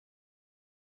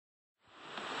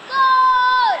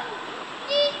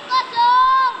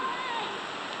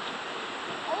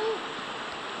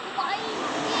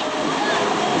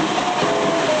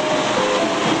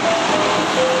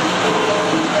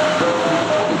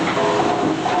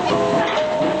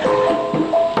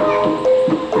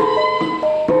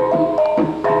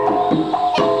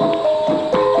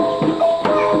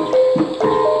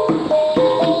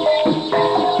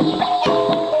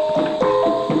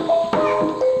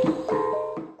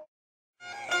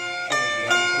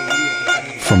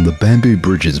From the bamboo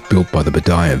bridges built by the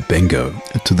Badai of Bengo,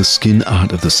 to the skin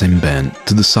art of the Semban,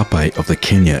 to the Sape of the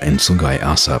Kenyah and Sungai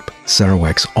Asap,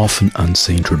 Sarawak's often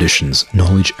unseen traditions,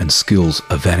 knowledge and skills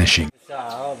are vanishing.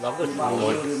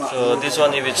 So this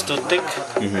one, if it's too thick,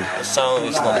 the sound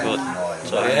is not good.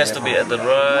 So it has to be at the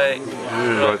right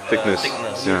thickness.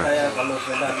 Yeah.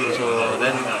 So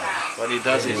then what he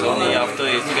does is only after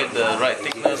he get the right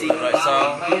thickness, the right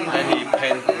sound, then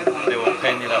they will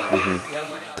pan it up.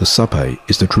 The Sape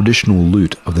is the traditional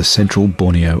lute of the central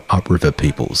Borneo upriver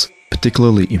peoples,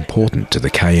 particularly important to the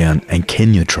Kayan and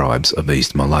Kenyah tribes of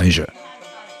East Malaysia.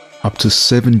 Up to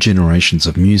 7 generations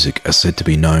of music are said to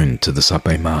be known to the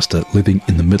Sape Master living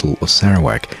in the middle of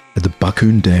Sarawak at the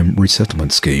Bakun Dam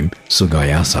resettlement scheme, Sungai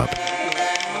Asap.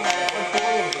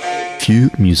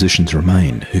 Few musicians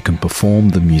remain who can perform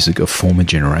the music of former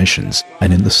generations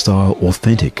and in the style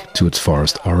authentic to its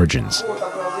forest origins.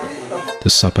 The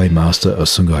Sape Master of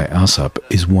Sungai Asap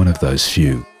is one of those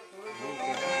few.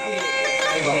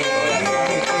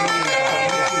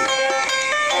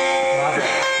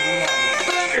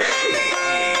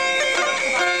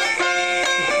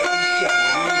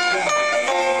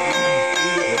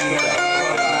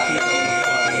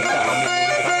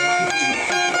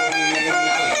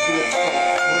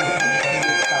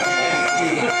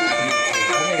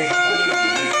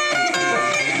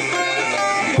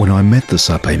 When I met the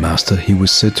Sape Master, he was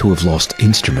said to have lost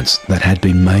instruments that had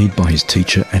been made by his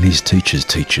teacher and his teacher's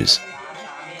teachers.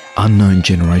 Unknown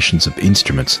generations of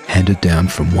instruments handed down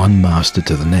from one master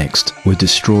to the next were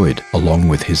destroyed along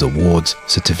with his awards,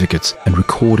 certificates and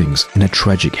recordings in a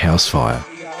tragic house fire.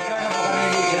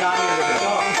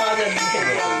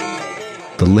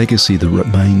 The legacy that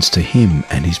remains to him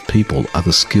and his people are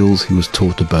the skills he was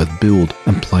taught to both build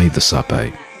and play the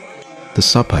Sape. The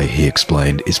Sape, he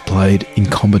explained, is played in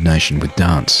combination with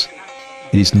dance.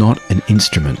 It is not an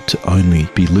instrument to only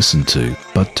be listened to,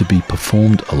 but to be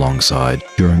performed alongside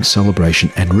during celebration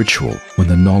and ritual when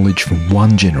the knowledge from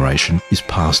one generation is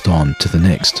passed on to the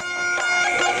next.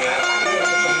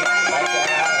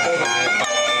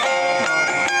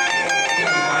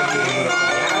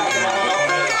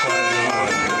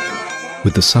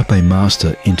 With the Sape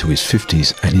Master into his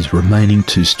 50s and his remaining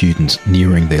 2 students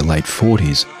nearing their late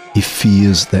 40s, he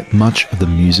fears that much of the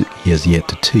music he has yet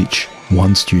to teach,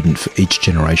 one student for each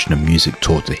generation of music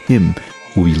taught to him,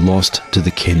 will be lost to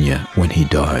the Kenyah when he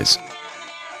dies.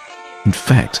 In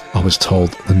fact, I was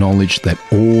told the knowledge that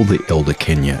all the elder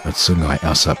Kenyah at Sungai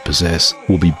Asap possess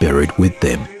will be buried with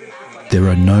them. There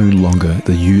are no longer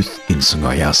the youth in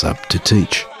Sungai Asap to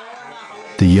teach.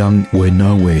 The young were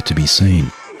nowhere to be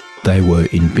seen. They were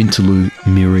in Bintulu,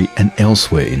 Miri and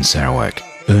elsewhere in Sarawak,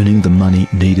 earning the money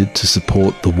needed to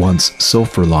support the once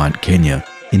self-reliant Kenyah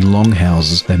in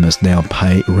longhouses they must now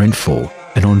pay rent for,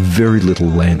 and on very little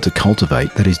land to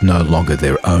cultivate that is no longer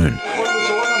their own.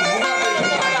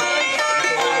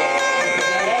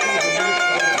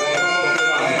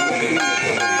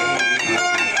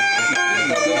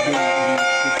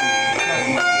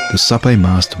 The Sape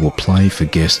Master will play for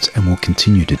guests and will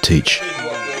continue to teach.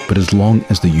 But as long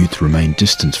as the youth remain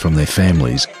distant from their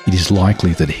families, it is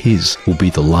likely that his will be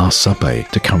the last Sape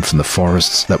to come from the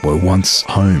forests that were once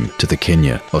home to the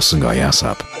Kenyah of Sungai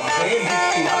Asap.